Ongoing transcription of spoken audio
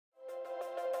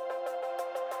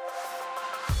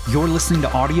You're listening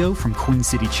to audio from Queen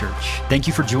City Church. Thank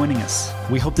you for joining us.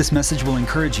 We hope this message will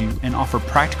encourage you and offer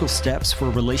practical steps for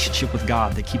a relationship with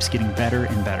God that keeps getting better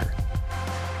and better.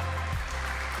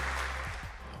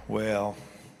 Well,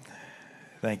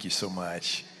 thank you so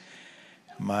much.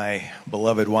 My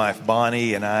beloved wife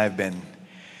Bonnie and I have been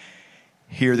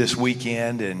here this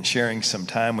weekend and sharing some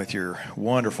time with your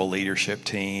wonderful leadership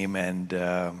team. And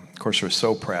of course, we're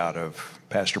so proud of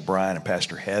Pastor Brian and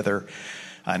Pastor Heather.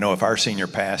 I know if our senior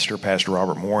pastor, Pastor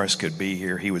Robert Morris, could be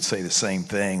here, he would say the same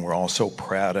thing. We're all so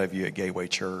proud of you at Gateway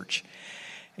Church.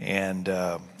 And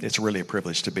it's really a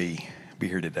privilege to be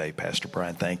here today, Pastor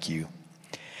Brian. Thank you.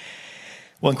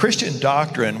 Well, in Christian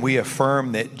doctrine, we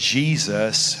affirm that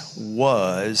Jesus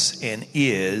was and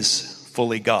is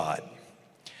fully God.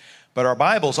 But our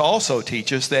Bibles also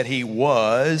teach us that he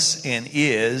was and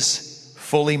is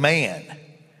fully man.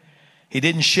 He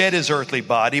didn't shed his earthly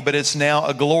body, but it's now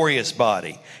a glorious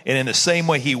body. And in the same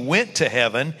way he went to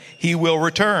heaven, he will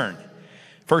return.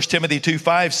 1 Timothy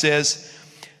 2:5 says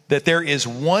that there is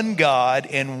one God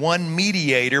and one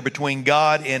mediator between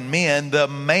God and men, the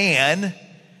man,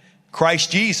 Christ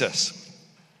Jesus.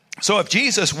 So if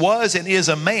Jesus was and is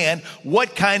a man,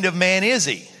 what kind of man is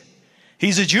he?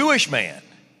 He's a Jewish man.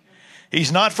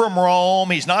 He's not from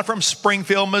Rome. He's not from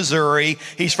Springfield, Missouri.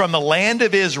 He's from the land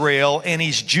of Israel, and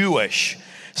he's Jewish.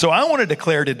 So I want to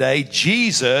declare today,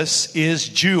 Jesus is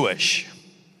Jewish.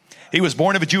 He was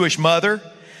born of a Jewish mother.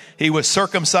 He was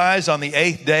circumcised on the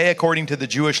 8th day according to the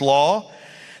Jewish law.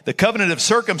 The covenant of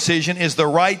circumcision is the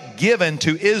rite given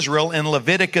to Israel in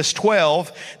Leviticus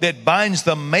 12 that binds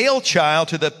the male child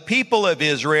to the people of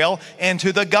Israel and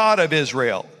to the God of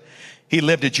Israel. He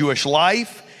lived a Jewish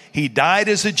life. He died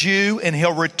as a Jew, and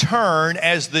he'll return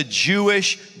as the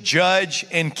Jewish judge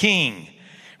and king.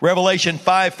 Revelation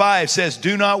 5:5 says,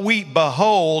 "Do not weep.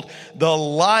 Behold, the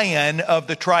Lion of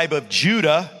the tribe of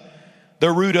Judah,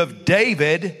 the root of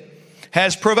David,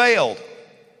 has prevailed."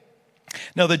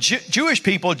 Now, the Jewish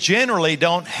people generally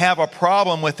don't have a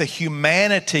problem with the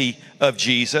humanity of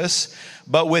Jesus,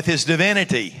 but with his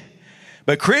divinity.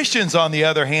 But Christians, on the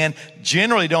other hand,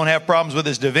 generally don't have problems with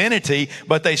his divinity,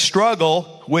 but they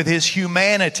struggle with his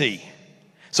humanity.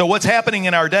 So what's happening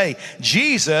in our day?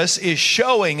 Jesus is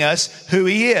showing us who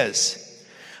he is.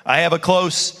 I have a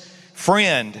close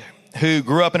friend who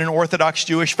grew up in an Orthodox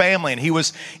Jewish family, and he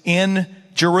was in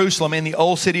Jerusalem, in the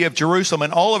old city of Jerusalem,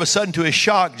 and all of a sudden, to his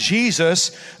shock,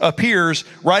 Jesus appears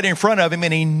right in front of him,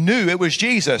 and he knew it was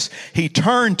Jesus. He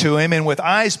turned to him, and with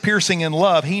eyes piercing in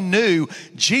love, he knew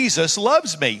Jesus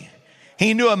loves me.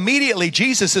 He knew immediately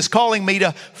Jesus is calling me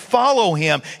to follow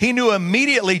him. He knew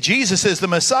immediately Jesus is the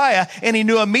Messiah, and he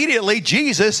knew immediately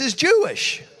Jesus is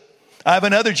Jewish. I have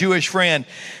another Jewish friend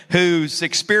whose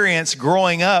experience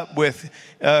growing up with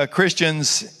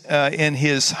Christians in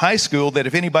his high school, that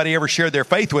if anybody ever shared their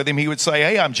faith with him, he would say,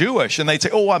 "Hey, I'm Jewish." And they'd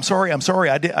say, "Oh, I'm sorry,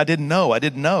 I didn't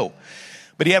know.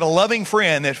 But he had a loving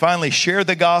friend that finally shared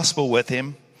the gospel with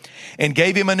him and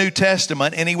gave him a New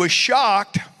Testament. And he was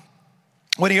shocked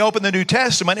when he opened the New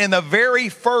Testament, and the very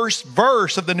first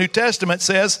verse of the New Testament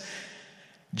says,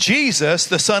 "Jesus,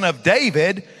 the son of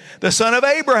David, the son of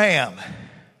Abraham."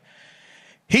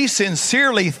 He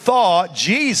sincerely thought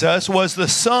Jesus was the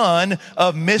son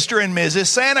of Mr. and Mrs.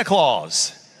 Santa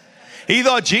Claus. He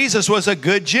thought Jesus was a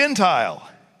good Gentile.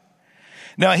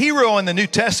 Now, a hero in the New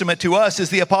Testament to us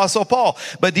is the Apostle Paul.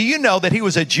 But do you know that he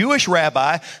was a Jewish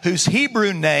rabbi whose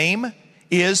Hebrew name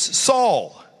is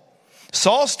Saul?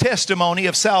 Saul's testimony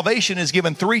of salvation is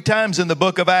given 3 times in the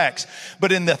book of Acts.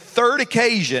 But in the third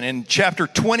occasion, in chapter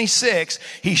 26,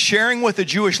 he's sharing with the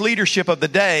Jewish leadership of the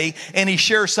day, and he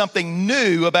shares something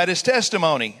new about his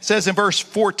testimony. It says in verse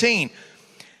 14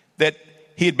 that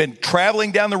he had been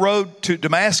traveling down the road to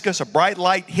Damascus. A bright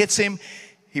light hits him.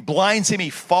 He blinds him. He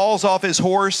falls off his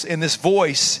horse, and this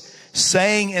voice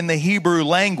saying in the Hebrew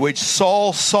language,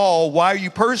 "Saul, Saul, why are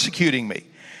you persecuting me?"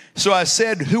 So I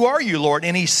said, "Who are you, Lord?"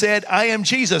 And he said, "I am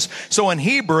Jesus." So in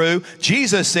Hebrew,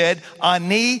 Jesus said,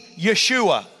 "Ani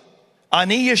Yeshua."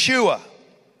 Ani Yeshua.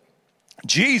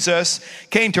 Jesus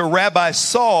came to Rabbi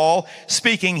Saul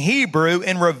speaking Hebrew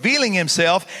and revealing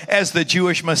himself as the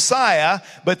Jewish Messiah,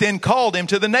 but then called him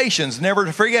to the nations. Never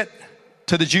to forget,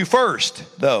 to the Jew first,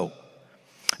 though.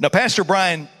 Now, Pastor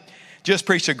Brian just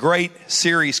preached a great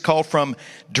series called From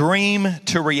Dream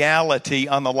to Reality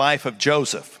on the life of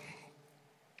Joseph.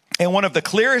 And one of the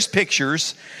clearest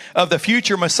pictures of the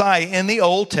future Messiah in the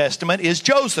Old Testament is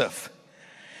Joseph.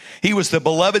 He was the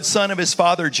beloved son of his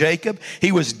father Jacob.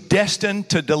 He was destined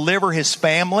to deliver his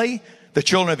family, the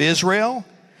children of Israel,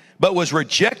 but was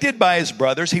rejected by his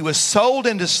brothers. He was sold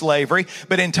into slavery,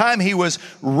 but in time he was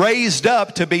raised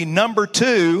up to be number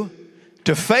 2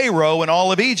 to Pharaoh and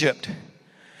all of Egypt.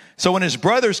 So when his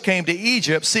brothers came to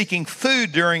Egypt seeking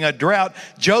food during a drought,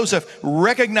 Joseph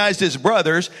recognized his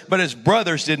brothers, but his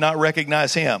brothers did not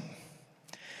recognize him.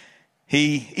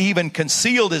 He even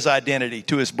concealed his identity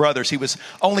to his brothers. He was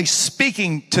only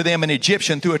speaking to them in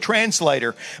Egyptian through a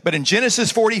translator. But in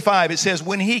Genesis 45, it says,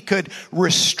 when he could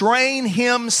restrain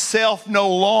himself no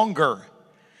longer,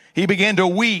 he began to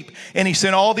weep, and he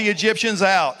sent all the Egyptians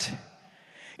out.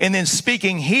 And then,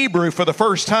 speaking Hebrew for the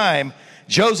first time,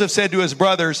 Joseph said to his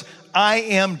brothers, I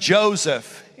am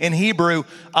Joseph. In Hebrew,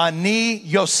 Ani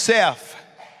Yosef.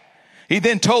 He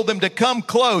then told them to come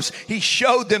close. He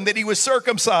showed them that he was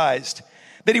circumcised,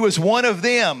 that he was one of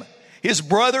them. His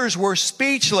brothers were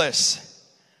speechless.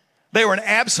 They were in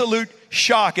absolute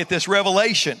shock at this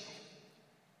revelation.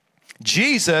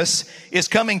 Jesus is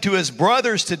coming to his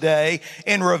brothers today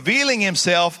and revealing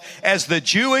himself as the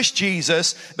Jewish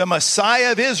Jesus, the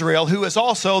Messiah of Israel, who is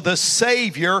also the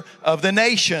Savior of the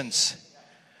nations.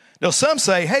 Now, some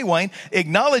say, hey, Wayne,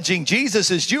 acknowledging Jesus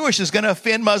as Jewish is going to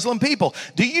offend Muslim people.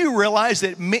 Do you realize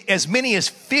that as many as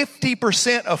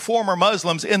 50% of former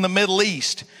Muslims in the Middle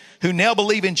East who now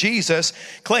believe in Jesus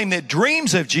claim that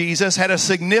dreams of Jesus had a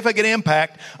significant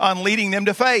impact on leading them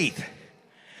to faith?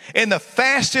 And the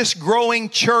fastest growing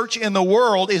church in the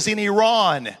world is in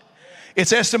Iran.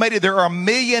 It's estimated there are 1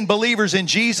 million believers in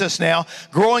Jesus now,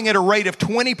 growing at a rate of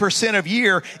 20% a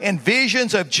year, and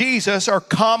visions of Jesus are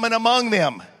common among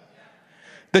them.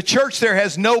 The church there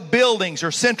has no buildings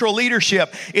or central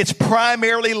leadership. It's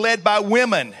primarily led by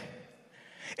women.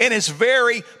 And it's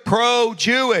very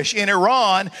pro-Jewish. In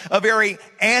Iran, a very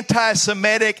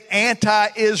anti-Semitic,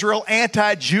 anti-Israel,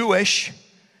 anti-Jewish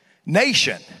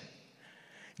nation.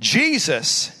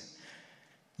 Jesus,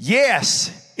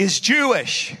 yes, is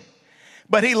Jewish,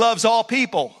 but he loves all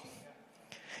people.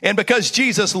 And because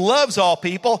Jesus loves all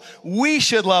people, we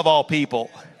should love all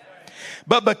people.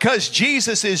 But because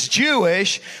Jesus is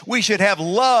Jewish, we should have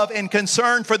love and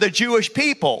concern for the Jewish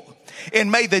people.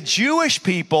 And may the Jewish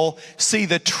people see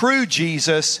the true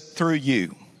Jesus through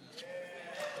you.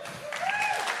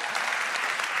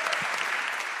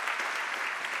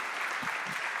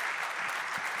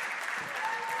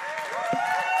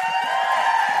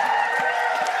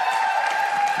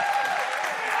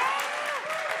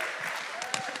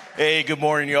 Hey, good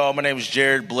morning, y'all. My name is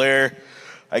Jared Blair.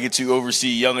 I get to oversee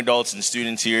young adults and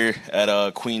students here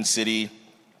at Queen City.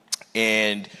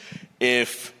 And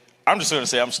I'm just going to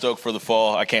say I'm stoked for the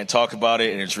fall. I can't talk about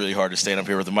it, and it's really hard to stand up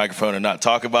here with a microphone and not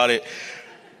talk about it.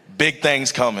 Big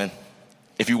things coming.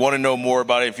 If you want to know more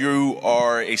about it, if you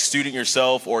are a student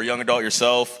yourself or a young adult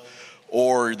yourself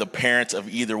or the parent of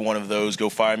either one of those, go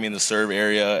find me in the serve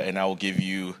area, and I'll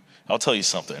tell you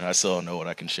something. I still don't know what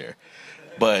I can share.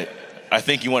 But I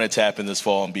think you want to tap in this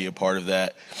fall and be a part of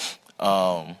that.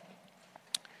 I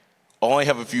only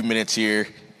have a few minutes here,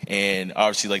 and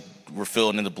obviously, we're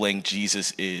filling in the blank.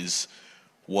 Jesus is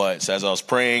what? So as I was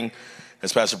praying,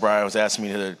 as Pastor Brian was asking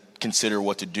me to consider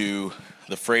what to do,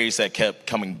 the phrase that kept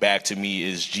coming back to me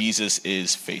is Jesus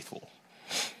is faithful.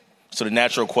 So the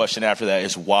natural question after that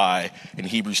is why? And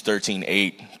Hebrews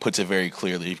 13:8 puts it very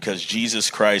clearly, because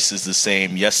Jesus Christ is the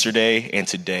same yesterday and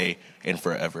today and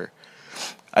forever.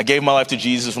 I gave my life to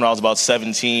Jesus when I was about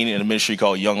 17 in a ministry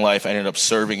called Young Life. I ended up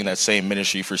serving in that same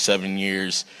ministry for 7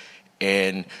 years,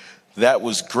 and that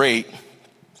was great.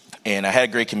 And I had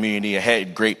a great community. I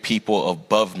had great people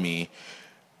above me.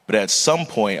 But at some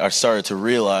point, I started to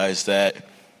realize that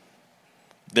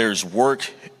there's work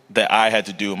that I had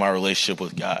to do in my relationship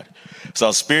with God. So I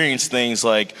experienced things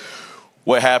like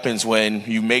what happens when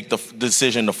you make the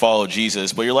decision to follow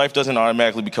Jesus, but your life doesn't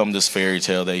automatically become this fairy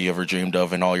tale that you ever dreamed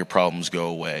of and all your problems go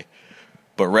away.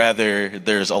 But rather,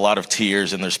 there's a lot of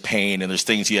tears and there's pain and there's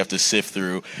things you have to sift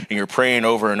through, and you're praying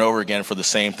over and over again for the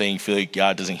same thing. You feel like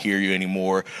God doesn't hear you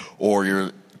anymore, or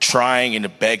you're trying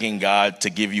and begging God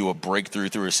to give you a breakthrough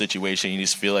through a situation. You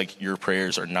just feel like your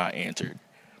prayers are not answered.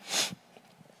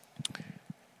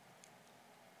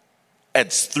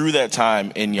 Through that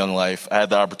time in Young Life, I had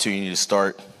the opportunity to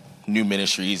start new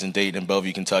ministries in Dayton and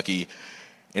Bellevue, Kentucky,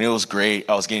 and it was great.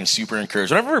 I was getting super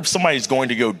encouraged. Whenever somebody's going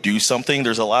to go do something,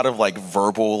 there's a lot of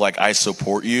verbal, I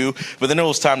support you, but then it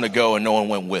was time to go and no one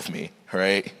went with me,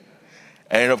 right?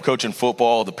 I ended up coaching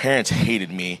football. The parents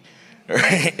hated me,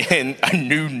 right? And I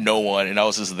knew no one, and I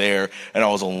was just there, and I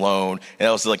was alone, and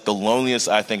that was the loneliest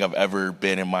I think I've ever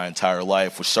been in my entire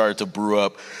life, which started to brew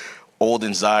up old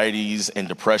anxieties and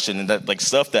depression and that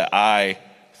stuff that I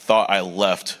thought I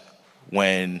left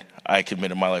when I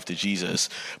committed my life to Jesus,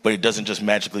 but it doesn't just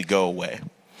magically go away.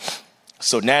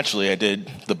 So naturally, I did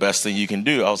the best thing you can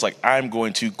do. I was like, I'm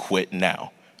going to quit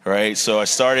now. right? So I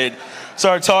started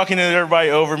talking to everybody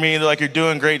over me. They're like, you're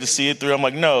doing great to see it through. I'm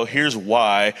like, no, here's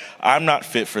why. I'm not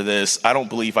fit for this. I don't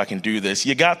believe I can do this.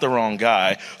 You got the wrong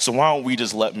guy, so why don't we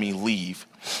just let me leave,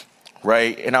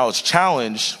 right? And I was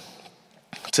challenged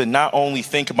to not only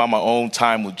think about my own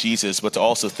time with Jesus, but to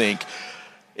also think,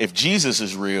 if Jesus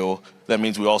is real, that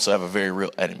means we also have a very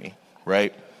real enemy,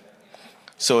 right?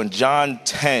 So in John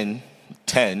 10,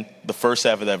 the first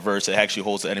half of that verse, it actually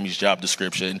holds the enemy's job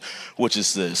description, which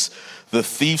is this: the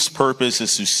thief's purpose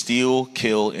is to steal,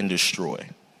 kill, and destroy.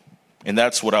 And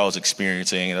that's what I was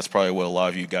experiencing, and that's probably what a lot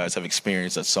of you guys have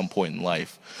experienced at some point in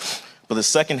life. But the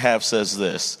second half says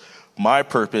this: my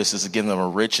purpose is to give them a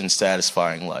rich and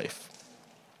satisfying life.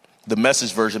 The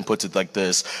Message version puts it like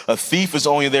this: a thief is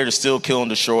only there to steal, kill, and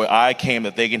destroy. I came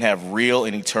that they can have real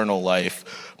and eternal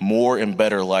life, more and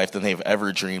better life than they've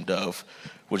ever dreamed of,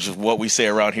 which is what we say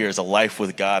around here is a life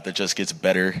with God that just gets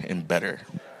better and better.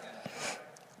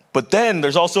 But then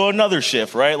there's also another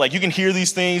shift, right? Like, you can hear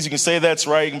these things, you can say that's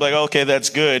right, you can be like, okay, that's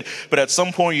good. But at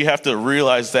some point you have to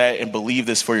realize that and believe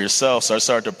this for yourself. So I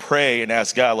started to pray and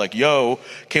ask God, like, yo,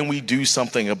 can we do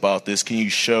something about this? Can you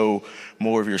show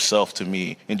more of yourself to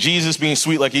me? And Jesus, being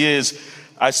sweet like he is,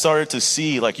 I started to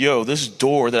see, like, yo, this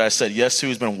door that I said yes to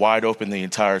has been wide open the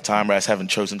entire time, but I just haven't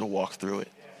chosen to walk through it.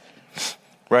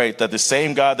 Right, that the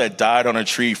same God that died on a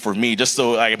tree for me, just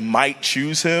so I might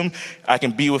choose him, I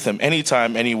can be with him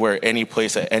anytime, anywhere, any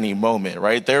place, at any moment,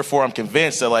 right? Therefore, I'm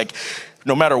convinced that, like,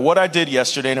 no matter what I did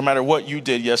yesterday, no matter what you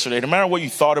did yesterday, no matter what you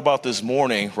thought about this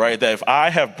morning, right, that if I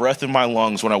have breath in my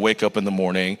lungs when I wake up in the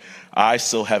morning, I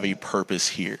still have a purpose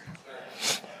here.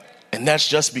 And that's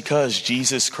just because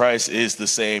Jesus Christ is the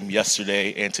same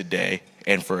yesterday and today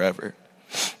and forever.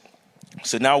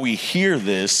 So now we hear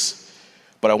this,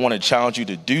 but I want to challenge you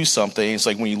to do something. It's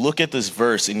like when you look at this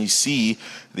verse and you see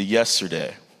the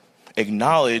yesterday,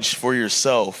 acknowledge for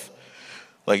yourself,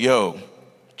 like, yo,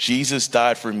 Jesus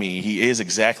died for me. He is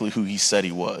exactly who he said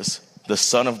he was, the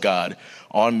Son of God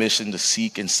on mission to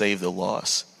seek and save the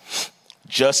lost,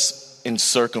 just in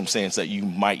circumstance that you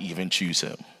might even choose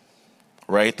him,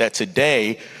 right? That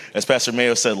today, as Pastor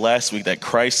Mayo said last week, that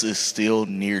Christ is still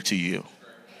near to you.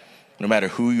 No matter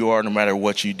who you are, no matter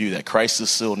what you do, that Christ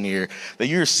is still near, that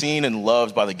you're seen and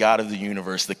loved by the God of the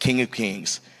universe, the King of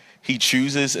Kings. He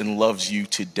chooses and loves you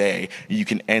today. You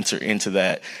can enter into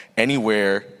that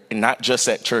anywhere, and not just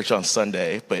at church on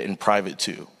Sunday, but in private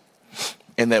too.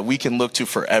 And that we can look to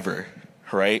forever,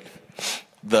 right?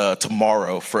 The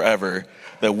tomorrow, forever.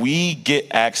 That we get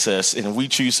access, and if we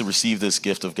choose to receive this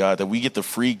gift of God, that we get the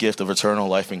free gift of eternal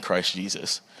life in Christ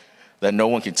Jesus, that no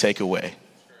one can take away.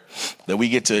 That we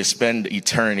get to spend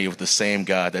eternity with the same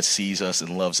God that sees us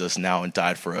and loves us now and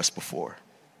died for us before.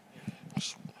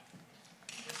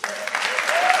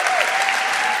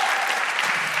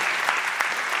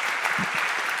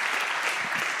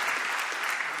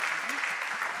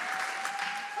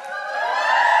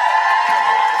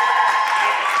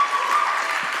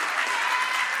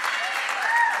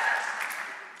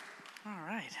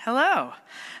 Hello.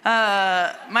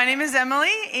 My name is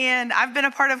Emily, and I've been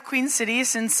a part of Queen City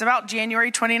since about January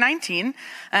 2019,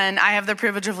 and I have the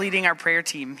privilege of leading our prayer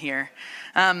team here.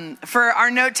 For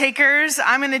our note takers,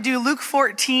 I'm going to do Luke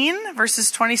 14,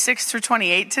 verses 26 through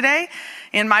 28 today,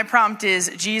 and my prompt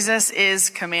is, Jesus is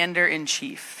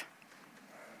Commander-in-Chief.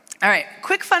 All right,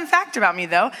 quick fun fact about me,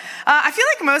 though. I feel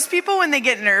like most people, when they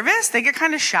get nervous, they get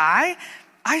kind of shy.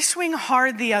 I swing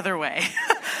hard the other way.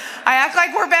 I act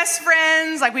like we're best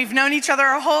friends, like we've known each other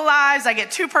our whole lives. I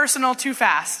get too personal too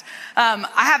fast. I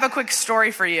have a quick story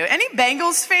for you. Any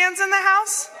Bengals fans in the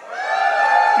house?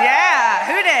 Yeah,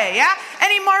 who dey? Yeah?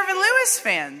 Any Marvin Lewis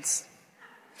fans?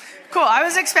 Cool, I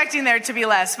was expecting there to be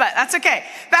less, but that's okay.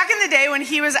 Back in the day when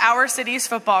he was our city's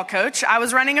football coach, I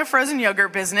was running a frozen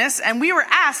yogurt business, and we were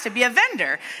asked to be a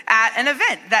vendor at an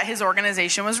event that his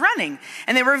organization was running.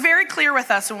 And they were very clear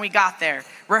with us when we got there.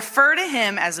 Refer to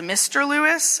him as Mr.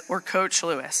 Lewis or Coach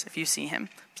Lewis if you see him.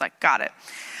 It's like, got it.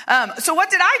 So what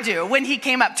did I do when he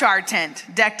came up to our tent,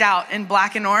 decked out in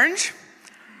black and orange?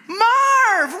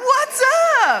 Marv, what's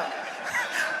up?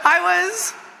 I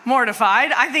was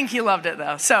mortified. I think he loved it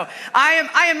though. So I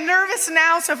am nervous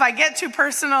now. So if I get too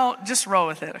personal, just roll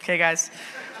with it. Okay, guys?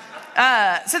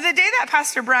 So the day that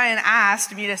Pastor Brian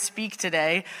asked me to speak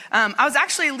today, I was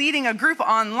actually leading a group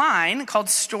online called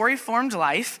Story Formed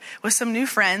Life with some new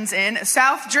friends in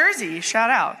South Jersey. Shout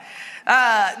out.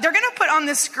 They're going to put on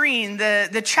the screen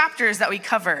the chapters that we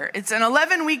cover. It's an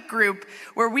 11-week group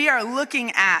where we are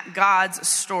looking at God's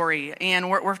story, and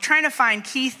we're trying to find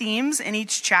key themes in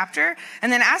each chapter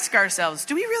and then ask ourselves,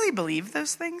 do we really believe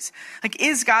those things? Like,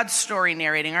 is God's story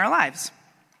narrating our lives?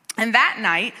 And that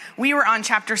night, we were on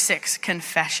chapter 6,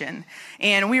 confession.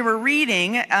 And we were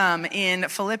reading in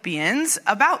Philippians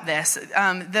about this.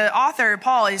 The author,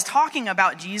 Paul, is talking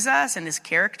about Jesus and his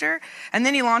character. And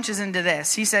then he launches into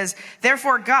this. He says,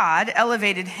 therefore God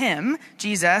elevated him,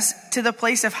 Jesus, to the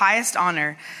place of highest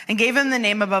honor and gave him the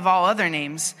name above all other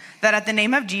names, that at the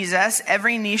name of Jesus,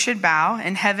 every knee should bow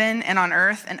in heaven and on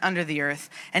earth and under the earth,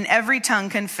 and every tongue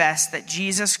confess that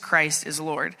Jesus Christ is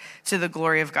Lord, to the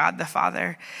glory of God the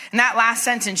Father. And that last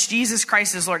sentence, Jesus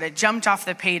Christ is Lord, it jumped off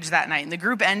the page that night. And the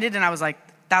group ended and I was like,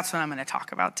 that's what I'm going to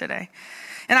talk about today.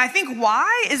 And I think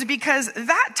why is because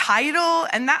that title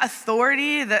and that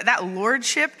authority, that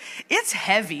lordship, it's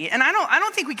heavy. And I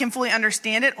don't think we can fully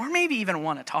understand it or maybe even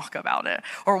want to talk about it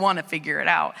or want to figure it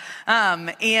out.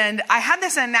 And I had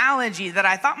this analogy that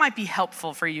I thought might be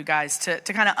helpful for you guys to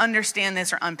kind of understand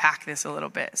this or unpack this a little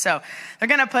bit. So they're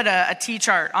going to put a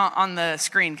T-chart on the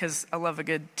screen because I love a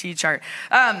good T-chart.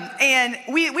 And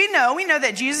we know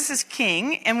that Jesus is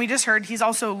king, and we just heard he's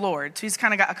also Lord. So he's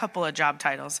kind of got a couple of job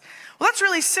titles. Well, that's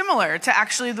really similar to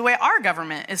actually the way our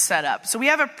government is set up. So we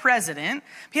have a president.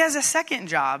 He has a second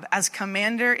job as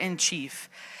commander-in-chief.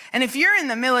 And if you're in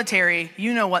the military,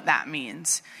 you know what that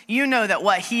means. You know that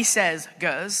what he says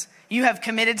goes. You have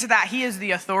committed to that. He is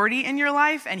the authority in your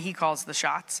life, and he calls the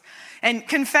shots. And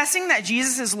confessing that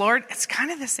Jesus is Lord, it's kind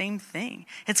of the same thing.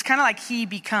 It's kind of like he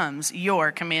becomes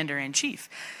your commander-in-chief.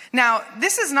 Now,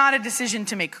 this is not a decision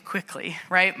to make quickly,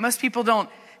 right? Most people don't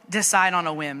decide on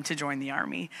a whim to join the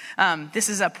army. This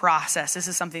is a process. This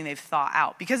is something they've thought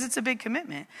out because it's a big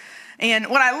commitment. And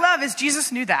what I love is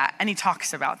Jesus knew that, and he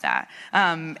talks about that.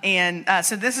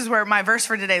 So this is where my verse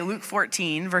for today, Luke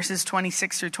 14, verses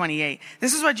 26 through 28.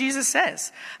 This is what Jesus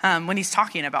says when he's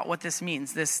talking about what this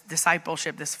means, this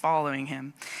discipleship, this following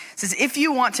him. It says, if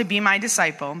you want to be my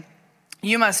disciple,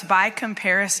 you must by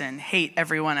comparison hate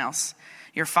everyone else.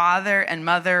 Your father and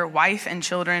mother, wife and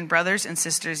children, brothers and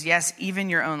sisters, yes, even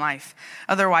your own life.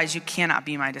 Otherwise, you cannot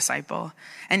be my disciple.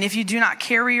 And if you do not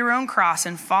carry your own cross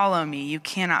and follow me, you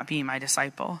cannot be my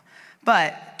disciple.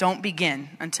 But don't begin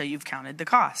until you've counted the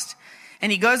cost.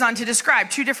 And he goes on to describe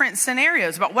two different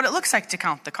scenarios about what it looks like to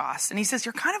count the cost. And he says,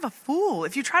 you're kind of a fool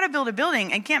if you try to build a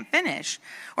building and can't finish.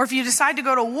 Or if you decide to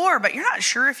go to war, but you're not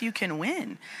sure if you can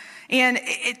win. And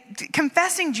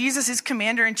confessing Jesus is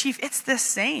commander-in-chief, it's the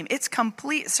same. It's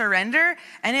complete surrender,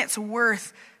 and it's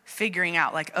worth figuring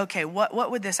out, like, okay,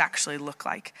 what would this actually look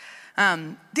like?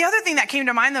 The other thing that came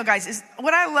to mind, though, guys, is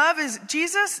what I love is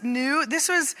Jesus knew this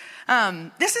is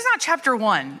not chapter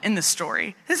 1 in the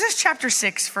story. This is chapter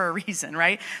 6 for a reason,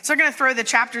 right? So we're going to throw the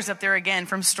chapters up there again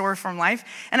from Store from Life.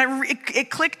 And it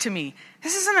clicked to me.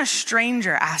 This isn't a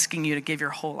stranger asking you to give your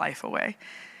whole life away.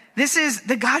 This is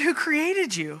the God who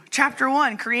created you. Chapter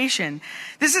 1, creation.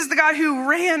 This is the God who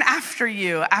ran after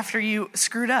you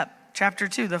screwed up. Chapter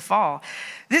 2, the fall.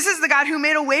 This is the God who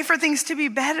made a way for things to be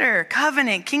better.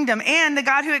 Covenant, kingdom, and the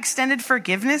God who extended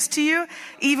forgiveness to you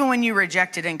even when you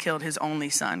rejected and killed his only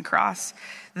son, cross.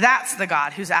 That's the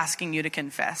God who's asking you to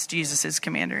confess Jesus is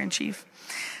commander-in-chief.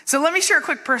 So let me share a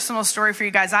quick personal story for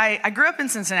you guys. I grew up in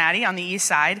Cincinnati on the east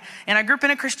side, and I grew up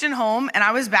in a Christian home, and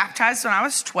I was baptized when I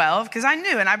was 12 because I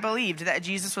knew and I believed that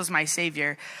Jesus was my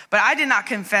Savior. But I did not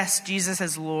confess Jesus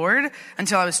as Lord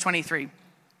until I was 23.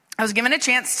 I was given a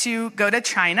chance to go to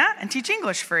China and teach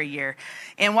English for a year.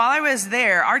 And while I was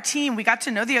there, our team, we got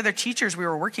to know the other teachers we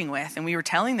were working with, and we were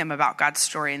telling them about God's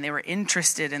story, and they were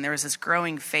interested, and there was this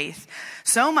growing faith.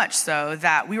 So much so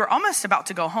that we were almost about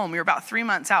to go home. We were about 3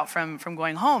 months out from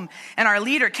going home, and our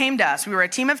leader came to us. We were a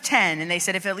team of 10, and they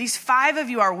said, if at least 5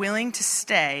 of you are willing to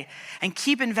stay and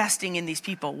keep investing in these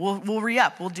people, we'll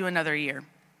re-up. We'll do another year.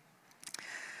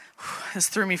 This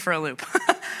threw me for a loop.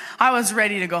 I was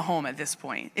ready to go home at this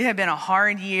point. It had been a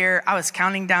hard year. I was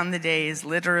counting down the days,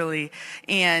 literally.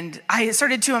 And I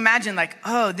started to imagine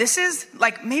this is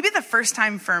maybe the first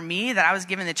time for me that I was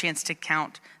given the chance to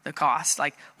count the cost.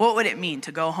 What would it mean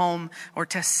to go home or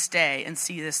to stay and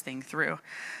see this thing through?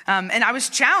 And I was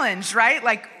challenged, right?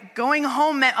 Going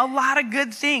home meant a lot of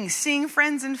good things, seeing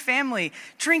friends and family,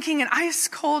 drinking an ice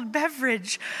cold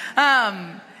beverage.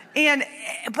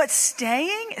 But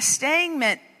staying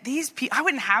meant these people, I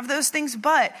wouldn't have those things,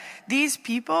 but these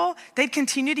people, they'd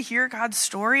continue to hear God's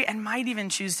story and might even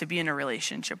choose to be in a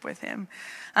relationship with him.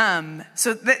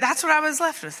 So that's what I was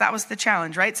left with. That was the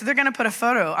challenge, right? So they're going to put a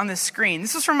photo on the screen.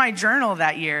 This was from my journal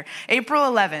that year, April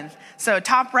 11th. So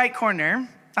top right corner,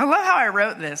 I love how I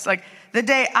wrote this. The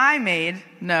day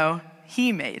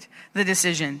he made the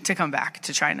decision to come back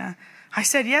to China. I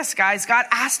said yes, guys. God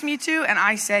asked me to, and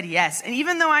I said yes. And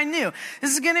even though I knew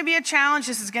this is going to be a challenge,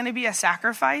 this is going to be a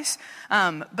sacrifice,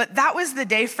 but that was the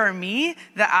day for me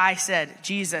that I said,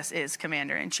 Jesus is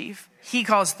commander-in-chief. He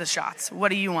calls the shots. What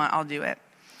do you want? I'll do it.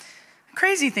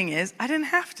 Crazy thing is, I didn't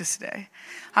have to stay.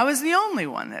 I was the only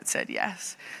one that said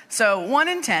yes. So 1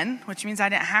 in 10, which means I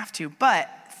didn't have to, but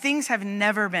things have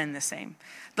never been the same.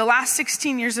 The last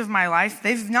 16 years of my life,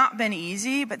 they've not been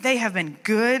easy, but they have been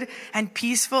good and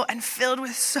peaceful and filled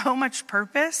with so much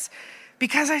purpose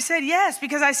because I said yes,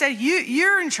 because I said,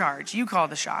 you're in charge. You call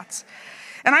the shots.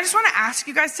 And I just want to ask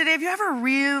you guys today, have you ever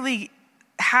really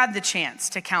had the chance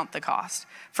to count the cost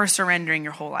for surrendering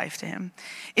your whole life to him?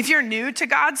 If you're new to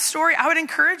God's story, I would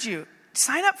encourage you,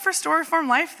 sign up for Storyform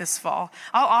Life this fall.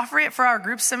 I'll offer it for our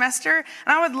group semester, and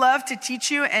I would love to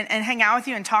teach you and hang out with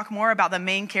you and talk more about the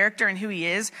main character and who he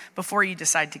is before you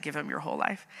decide to give him your whole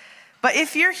life. But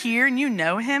if you're here and you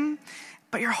know him,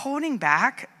 but you're holding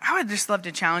back, I would just love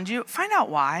to challenge you. Find out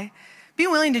why. Be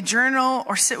willing to journal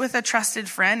or sit with a trusted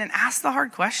friend and ask the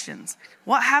hard questions.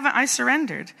 What haven't I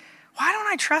surrendered? Why don't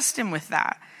I trust him with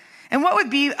that? And what would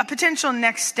be a potential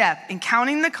next step in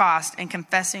counting the cost and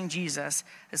confessing Jesus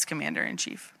as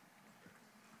commander-in-chief?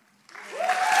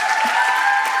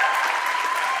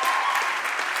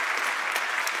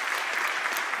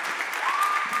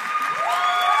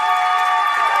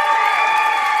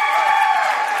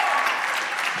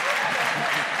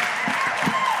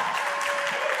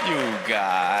 You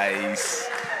guys.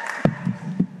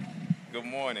 Good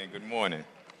morning. Good morning.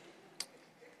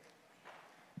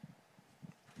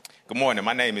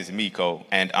 My name is Miko,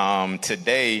 and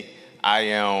today I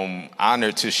am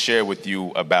honored to share with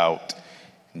you about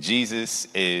Jesus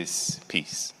is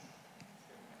peace.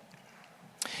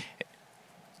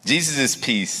 Jesus is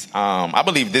peace. I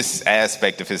believe this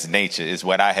aspect of his nature is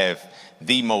what I have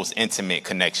the most intimate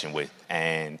connection with,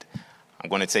 and I'm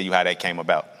going to tell you how that came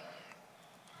about.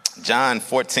 John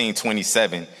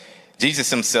 14:27, Jesus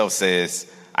himself says,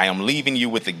 I am leaving you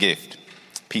with a gift,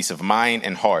 peace of mind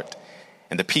and heart.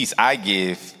 And the peace I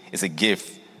give is a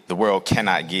gift the world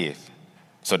cannot give.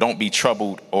 So don't be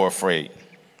troubled or afraid.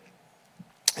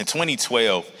 In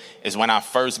 2012 is when I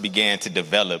first began to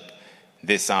develop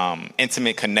this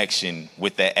intimate connection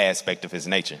with that aspect of his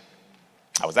nature.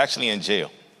 I was actually in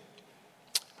jail.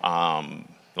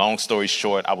 Long story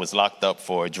short, I was locked up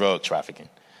for drug trafficking.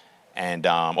 And,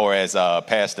 or as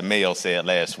Pastor Mayo said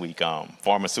last week,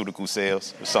 pharmaceutical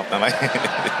sales or something like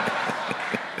that.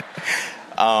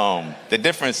 The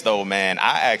difference though, man,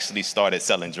 I actually started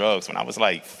selling drugs when I was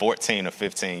like 14 or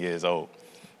 15 years old.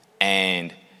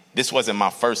 And this wasn't my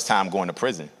first time going to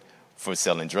prison for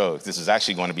selling drugs. This was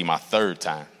actually going to be my third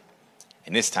time.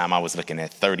 And this time I was looking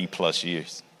at 30 plus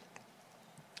years.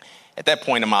 At that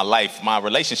point in my life, my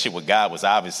relationship with God was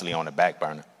obviously on the back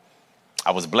burner.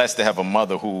 I was blessed to have a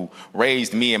mother who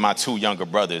raised me and my two younger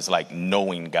brothers, like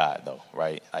knowing God though,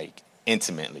 right? Like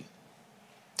intimately.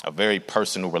 A very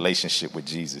personal relationship with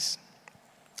Jesus.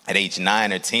 At age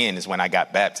 9 or 10 is when I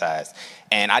got baptized.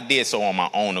 And I did so on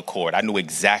my own accord. I knew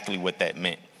exactly what that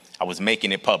meant. I was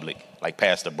making it public, like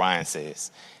Pastor Brian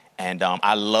says. And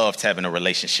I loved having a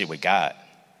relationship with God.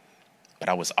 But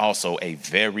I was also a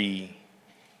very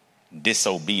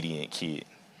disobedient kid.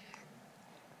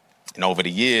 And over the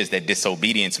years, that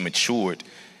disobedience matured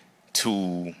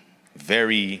to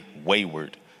very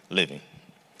wayward living,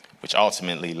 which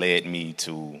ultimately led me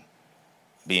to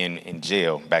being in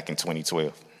jail back in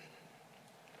 2012.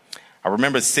 I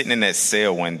remember sitting in that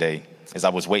cell one day as I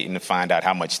was waiting to find out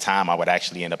how much time I would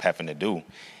actually end up having to do.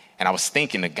 And I was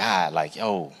thinking to God, like,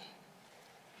 yo,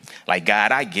 like,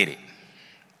 God, I get it.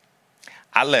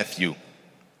 I left you.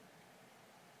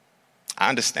 I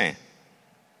understand.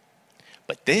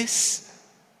 But this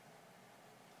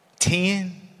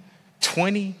 10,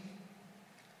 20,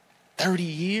 30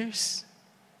 years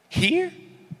here?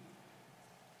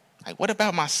 Like, what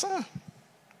about my son?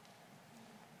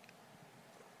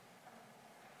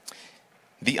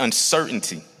 The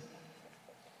uncertainty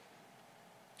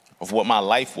of what my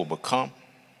life will become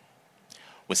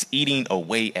was eating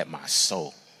away at my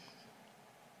soul.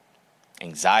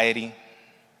 Anxiety,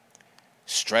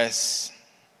 stress,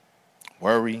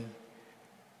 worry,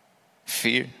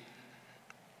 fear.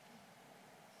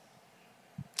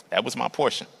 That was my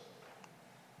portion.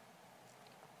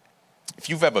 If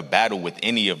you've ever battled with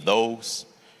any of those,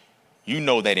 you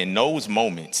know that in those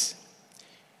moments,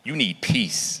 you need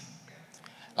peace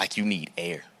like you need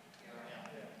air.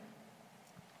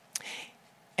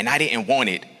 And I didn't want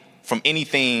it from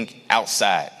anything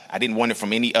outside. I didn't want it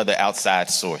from any other outside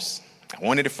source. I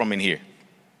wanted it from in here.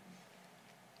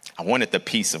 I wanted the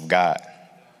peace of God.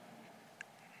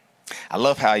 I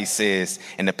love how he says,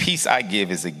 and the peace I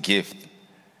give is a gift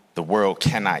the world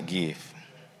cannot give.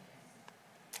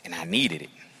 And I needed it.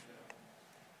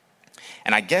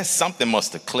 And I guess something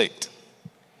must have clicked.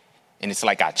 And it's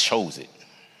like I chose it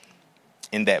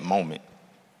in that moment.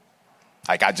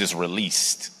 Like I just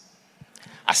released.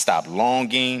 I stopped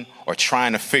longing or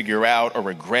trying to figure out or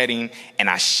regretting, and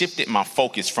I shifted my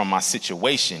focus from my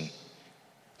situation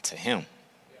to him.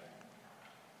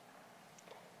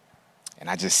 And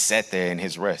I just sat there in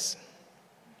his rest.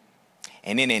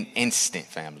 And in an instant,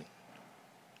 family,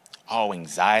 all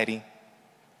anxiety,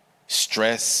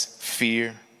 stress,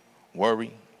 fear,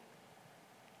 worry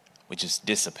would just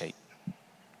dissipate.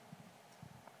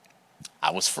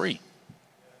 I was free.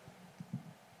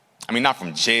 I mean, not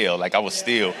from jail. Like I was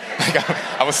still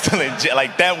in jail.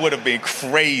 Like that would have been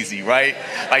crazy, right?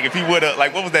 Like if he would have,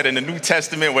 like what was that in the New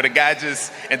Testament where the guy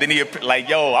just, and then he, like,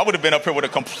 yo, I would have been up here with a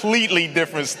completely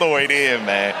different story then,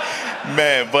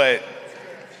 man.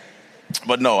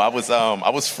 But no, I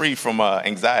was free from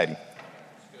anxiety.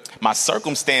 My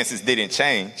circumstances didn't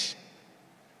change,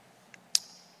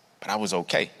 but I was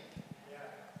okay.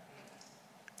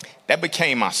 That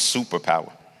became my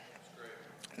superpower.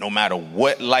 No matter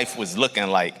what life was looking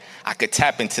like, I could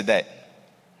tap into that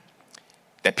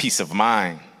peace of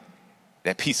mind,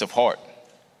 that peace of heart,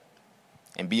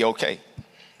 and be okay.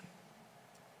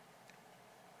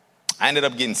 I ended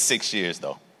up getting 6 years,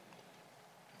 though.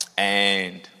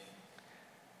 And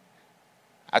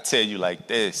I tell you like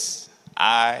this,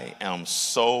 I am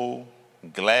so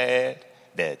glad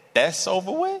that that's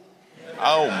over with.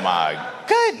 Oh, my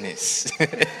goodness.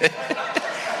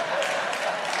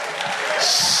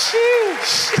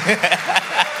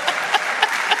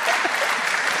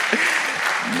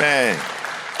 Man,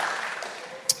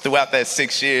 throughout that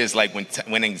 6 years, like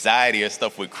when anxiety or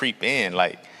stuff would creep in,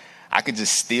 like I could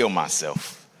just steel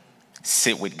myself,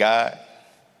 sit with God,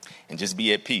 and just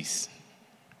be at peace.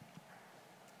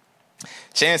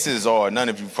 Chances are none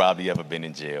of you probably ever been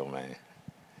in jail, man.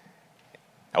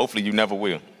 Hopefully you never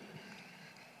will.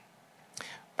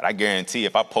 But I guarantee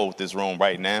if I polled this room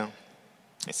right now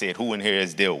and said who in here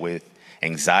has dealt with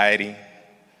anxiety,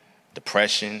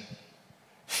 depression,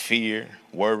 fear,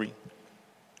 worry,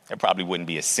 there probably wouldn't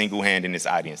be a single hand in this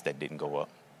audience that didn't go up.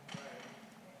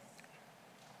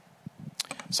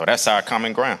 So that's our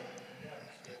common ground.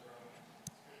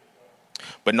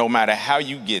 But no matter how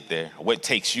you get there, what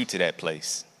takes you to that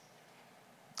place,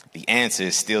 the answer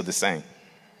is still the same.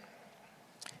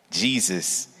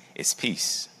 Jesus is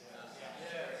peace.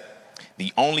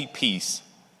 The only peace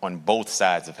on both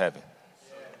sides of heaven.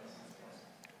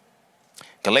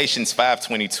 Galatians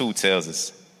 5:22 tells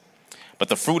us, but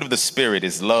the fruit of the Spirit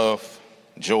is love,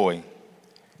 joy,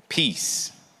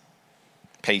 peace,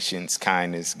 patience,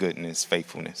 kindness, goodness,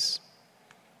 faithfulness.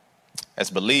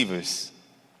 As believers,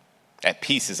 that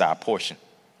peace is our portion.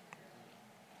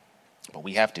 But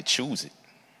we have to choose it.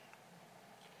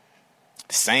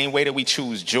 The same way that we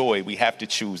choose joy, we have to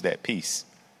choose that peace.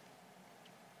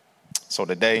 So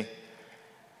today,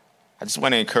 I just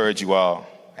want to encourage you all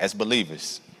as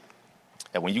believers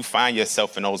that when you find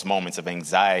yourself in those moments of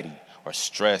anxiety or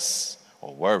stress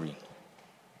or worry,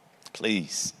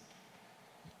 please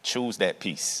choose that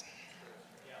peace.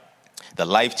 The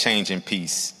life-changing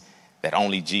peace that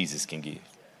only Jesus can give.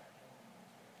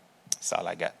 That's all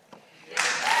I got.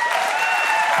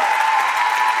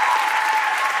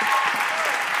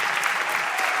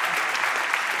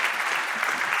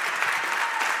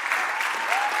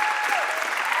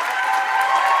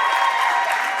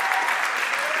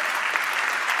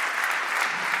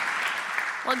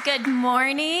 Well, good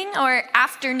morning or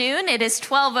afternoon. It is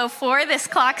 12:04, this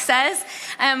clock says.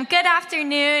 Good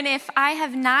afternoon. If I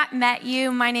have not met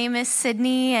you, my name is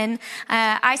Sydney, and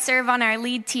I serve on our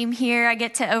lead team here. I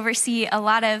get to oversee a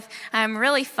lot of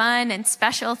really fun and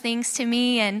special things to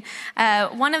me, and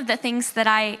one of the things that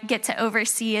I get to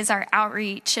oversee is our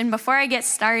outreach. And before I get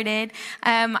started,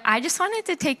 I just wanted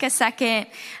to take a second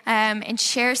and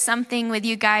share something with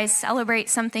you guys, celebrate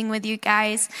something with you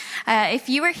guys. If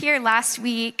you were here last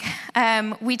week,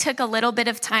 we took a little bit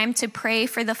of time to pray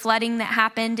for the flooding that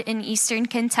happened in eastern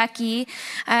Kentucky.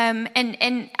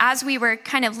 And as we were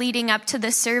kind of leading up to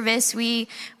the service, we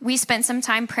spent some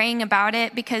time praying about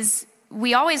it because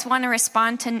we always want to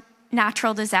respond to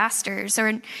natural disasters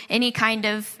or any kind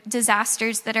of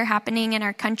disasters that are happening in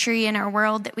our country and our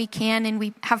world that we can, and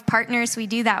we have partners we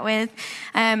do that with.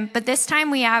 But this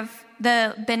time we have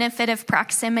the benefit of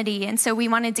proximity. And so we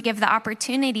wanted to give the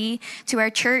opportunity to our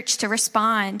church to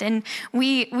respond. And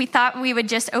we thought we would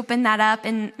just open that up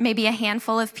and maybe a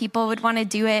handful of people would want to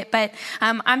do it. But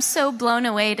I'm so blown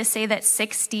away to say that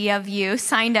 60 of you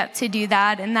signed up to do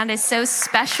that. And that is so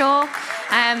special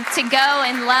to go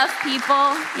and love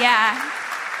people. Yeah.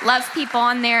 Love people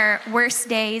on their worst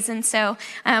days. And so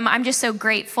I'm just so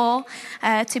grateful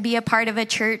to be a part of a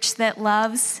church that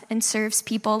loves and serves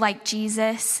people like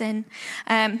Jesus. And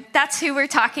that's who we're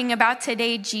talking about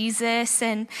today, Jesus.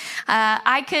 And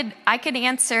I could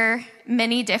answer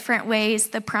many different ways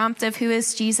the prompt of who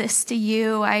is Jesus to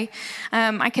you. I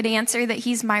could answer that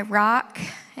he's my rock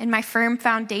and my firm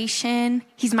foundation.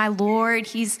 He's my Lord.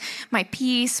 He's my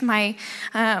peace, my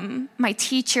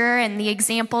teacher, and the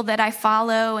example that I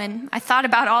follow. And I thought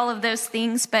about all of those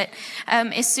things, but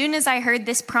as soon as I heard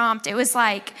this prompt, it was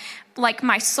like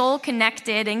my soul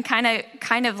connected and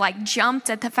kind of like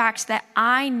jumped at the fact that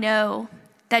I know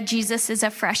that Jesus is a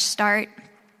fresh start.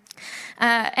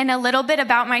 And a little bit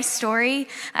about my story.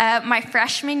 My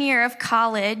freshman year of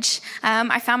college,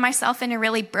 I found myself in a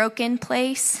really broken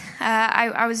place.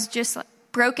 I was just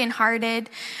brokenhearted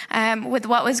with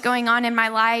what was going on in my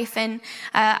life, and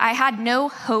I had no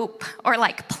hope or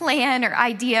like plan or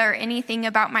idea or anything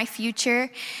about my future.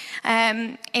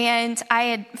 And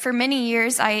for many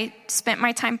years, I spent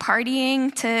my time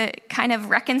partying to kind of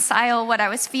reconcile what I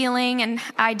was feeling, and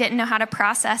I didn't know how to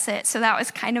process it. So that was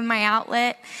kind of my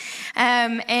outlet.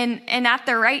 And at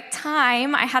the right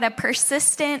time, I had a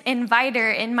persistent inviter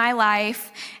in my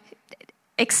life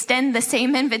extend the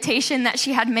same invitation that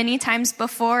she had many times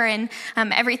before, and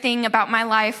everything about my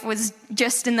life was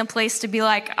just in the place to be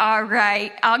like, all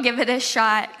right, I'll give it a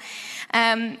shot.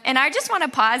 And I just want to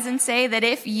pause and say that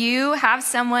if you have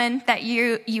someone that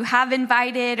you have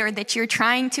invited or that you're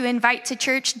trying to invite to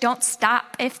church, don't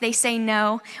stop if they say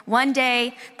no. One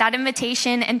day, that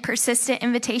invitation and persistent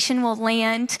invitation will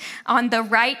land on the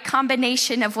right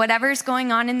combination of whatever's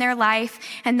going on in their life,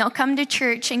 and they'll come to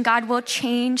church and God will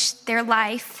change their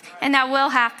life, and that will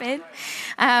happen.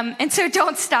 And so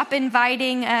don't stop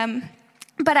inviting.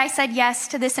 But I said yes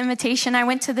to this invitation. I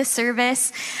went to the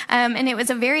service, and it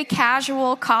was a very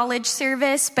casual college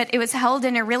service, but it was held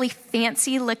in a really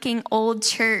fancy-looking old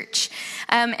church.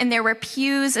 And there were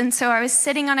pews, and so I was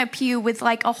sitting on a pew with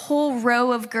like a whole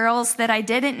row of girls that I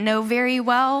didn't know very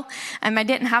well. I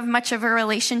didn't have much of a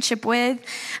relationship with.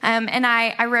 And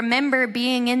I remember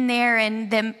being in there,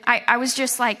 and I was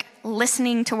just like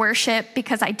listening to worship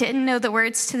because I didn't know the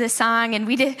words to the song, and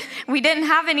we didn't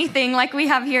have anything like we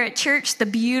have here at church, the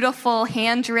beautiful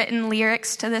handwritten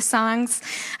lyrics to the songs.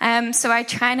 So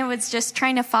I was just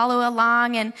trying to follow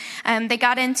along, and they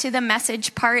got into the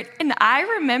message part, and I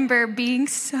remember being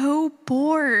so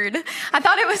bored. I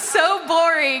thought it was so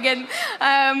boring, and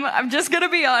I'm just gonna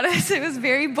be honest, it was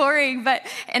very boring,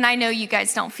 and I know you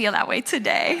guys don't feel that way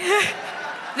today.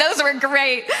 Those were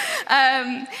great.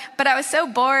 But I was so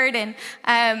bored, and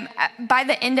by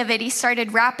the end of it, he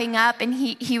started wrapping up, and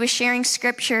he was sharing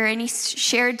scripture, and he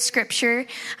shared scripture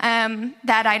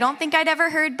that I don't think I'd ever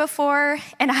heard before,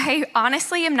 and I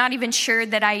honestly am not even sure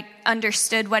that I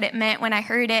understood what it meant when I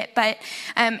heard it, but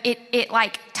it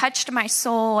like touched my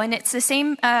soul, and it's the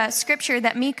same scripture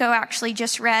that Miko actually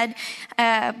just read,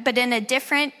 but in a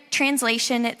different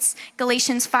translation. It's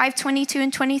Galatians 5:22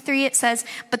 and 23. It says,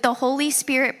 "But the Holy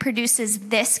Spirit produces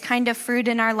this kind of fruit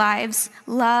in our lives: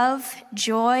 love,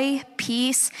 joy,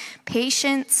 peace,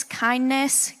 patience,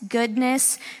 kindness,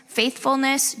 goodness,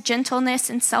 faithfulness, gentleness,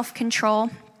 and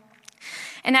self-control."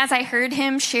 And as I heard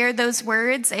him share those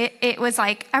words, it was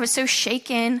like I was so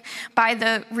shaken by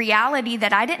the reality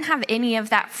that I didn't have any of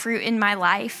that fruit in my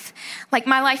life. Like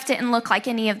my life didn't look like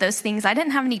any of those things. I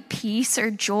didn't have any peace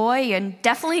or joy, and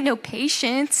definitely no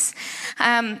patience.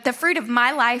 The fruit of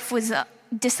my life was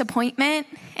disappointment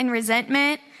and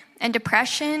resentment and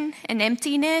depression and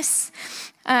emptiness.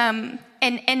 And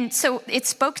so it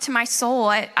spoke to my soul.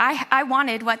 I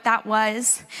wanted what that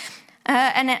was.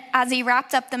 And as he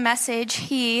wrapped up the message,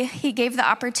 he gave the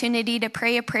opportunity to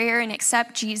pray a prayer and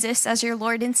accept Jesus as your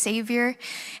Lord and Savior.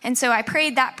 And so I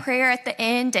prayed that prayer at the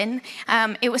end, and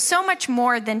it was so much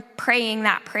more than praying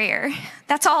that prayer.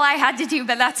 That's all I had to do,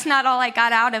 but that's not all I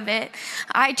got out of it.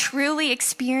 I truly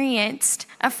experienced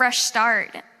a fresh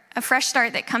start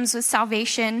that comes with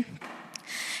salvation.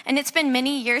 And it's been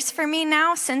many years for me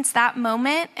now since that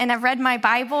moment. And I've read my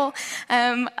Bible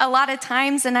a lot of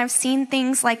times, and I've seen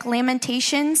things like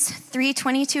Lamentations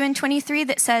 3:22 and 23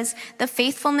 that says, "The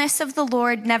faithfulness of the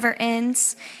Lord never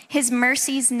ends. His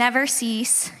mercies never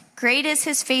cease. Great is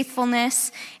his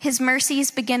faithfulness. His mercies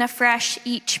begin afresh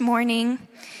each morning."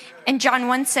 in John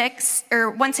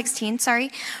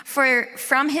 1:16, for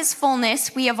from his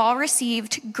fullness we have all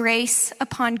received grace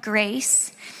upon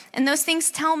grace. And those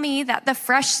things tell me that the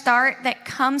fresh start that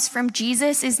comes from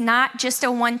Jesus is not just a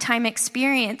one-time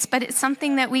experience, but it's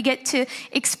something that we get to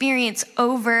experience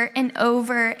over and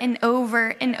over and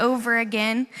over and over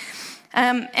again.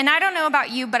 And I don't know about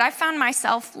you, but I found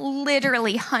myself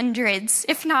literally hundreds,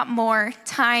 if not more,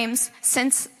 times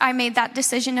since I made that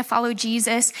decision to follow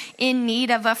Jesus in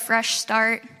need of a fresh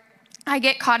start. I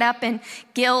get caught up in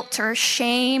guilt or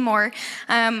shame or,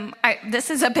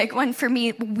 this is a big one for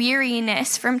me,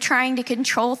 weariness from trying to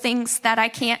control things that I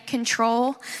can't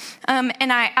control.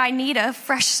 And I need a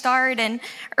fresh start. And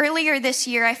earlier this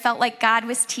year, I felt like God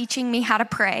was teaching me how to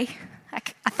pray.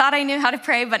 I thought I knew how to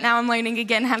pray, but now I'm learning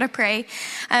again how to pray.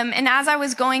 And as I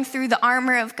was going through the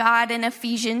armor of God in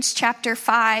Ephesians chapter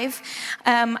 5,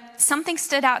 something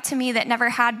stood out to me that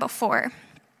never had before.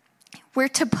 We're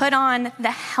to put on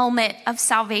the helmet of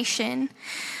salvation.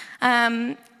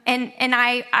 And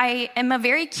I am a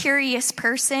very curious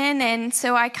person, and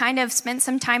so I kind of spent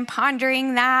some time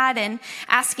pondering that and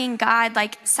asking God,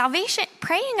 like, salvation,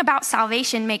 praying about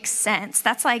salvation makes sense.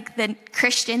 That's like the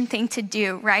Christian thing to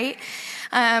do, right?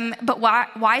 But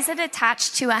why is it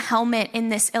attached to a helmet in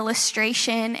this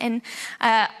illustration? And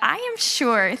I am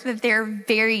sure that they're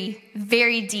very,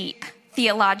 very deep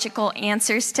theological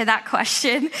answers to that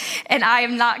question, and I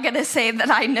am not going to say that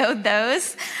I know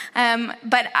those,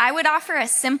 but I would offer a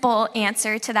simple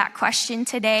answer to that question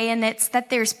today, and it's that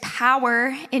there's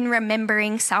power in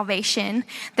remembering salvation,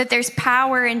 that there's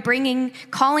power in bringing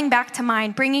back to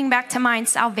mind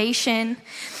salvation.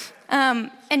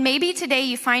 And maybe today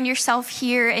you find yourself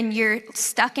here and you're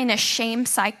stuck in a shame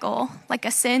cycle, like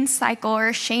a sin cycle or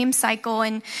a shame cycle,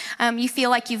 and you feel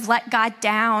like you've let God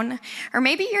down. Or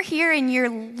maybe you're here and you're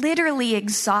literally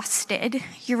exhausted.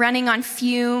 You're running on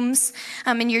fumes,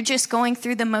 and you're just going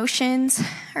through the motions.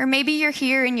 Or maybe you're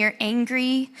here and you're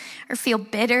angry or feel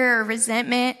bitter or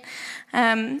resentment,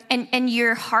 and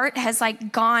your heart has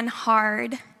like gone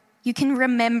hard. You can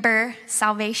remember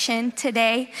salvation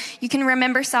today. You can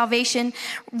remember salvation.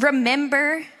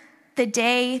 Remember the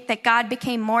day that God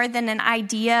became more than an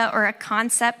idea or a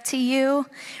concept to you.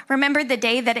 Remember the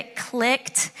day that it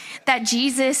clicked, that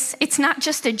Jesus, it's not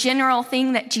just a general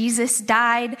thing that Jesus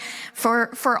died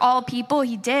for all people.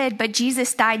 He did, but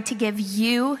Jesus died to give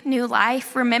you new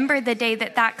life. Remember the day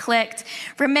that clicked.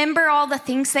 Remember all the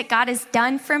things that God has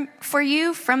done for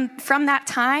you from that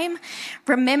time.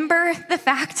 Remember the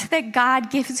fact that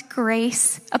God gives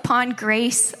grace upon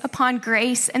grace upon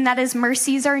grace, and that his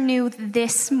mercies are new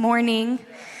this morning.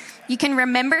 You can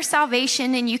remember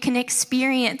salvation and you can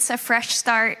experience a fresh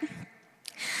start.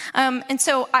 And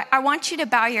so I want you to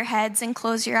bow your heads and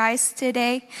close your eyes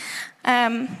today.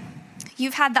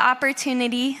 You've had the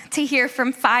opportunity to hear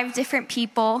from 5 different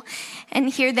people and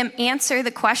hear them answer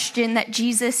the question that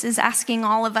Jesus is asking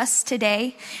all of us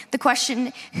today. The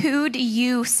question, who do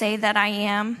you say that I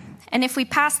am? And if we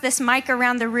pass this mic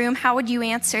around the room, how would you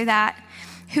answer that?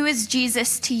 Who is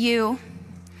Jesus to you?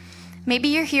 Maybe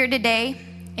you're here today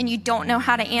and you don't know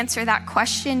how to answer that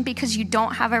question because you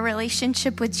don't have a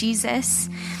relationship with Jesus.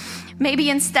 Maybe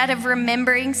instead of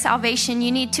remembering salvation,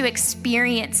 you need to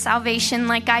experience salvation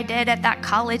like I did at that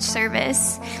college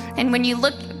service. And when you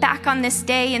look back on this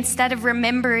day, instead of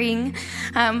remembering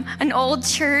an old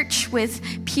church with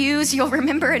pews, you'll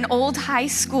remember an old high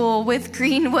school with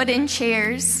green wooden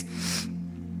chairs.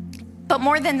 But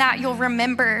more than that, you'll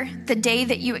remember the day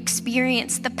that you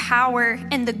experienced the power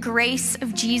and the grace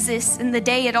of Jesus and the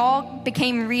day it all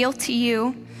became real to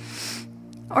you.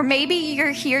 Or maybe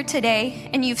you're here today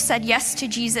and you've said yes to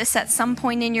Jesus at some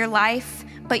point in your life,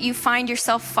 but you find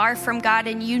yourself far from God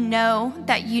and you know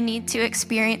that you need to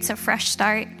experience a fresh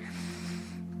start.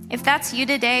 If that's you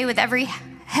today, with every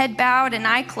head bowed and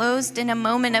eye closed in a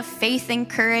moment of faith and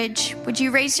courage, would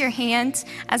you raise your hand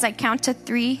as I count to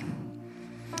 3?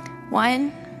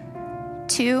 1,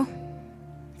 2,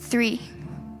 3.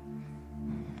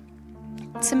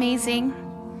 It's amazing.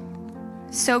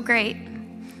 So great.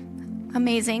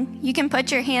 Amazing. You can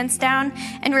put your hands down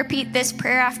and repeat this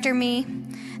prayer after me.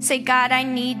 Say, God, I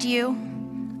need you.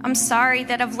 I'm sorry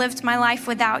that I've lived my life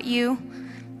without you.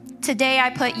 Today I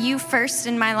put you first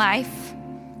in my life.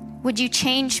 Would you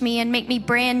change me and make me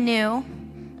brand new?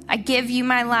 I give you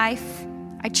my life.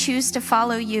 I choose to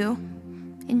follow you.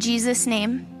 In Jesus'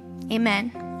 name.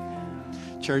 Amen.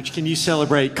 Church, can you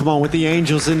celebrate? Come on, with the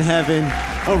angels in heaven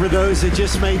over those that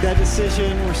just made that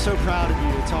decision. We're so proud of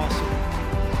you. It's awesome.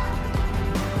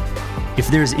 If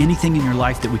there's anything in your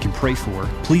life that we can pray for,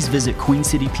 please visit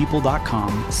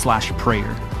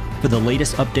queencitypeople.com/prayer. For the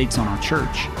latest updates on our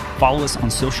church, follow us on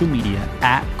social media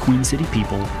at Queen City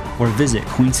People or visit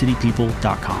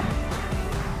queencitypeople.com.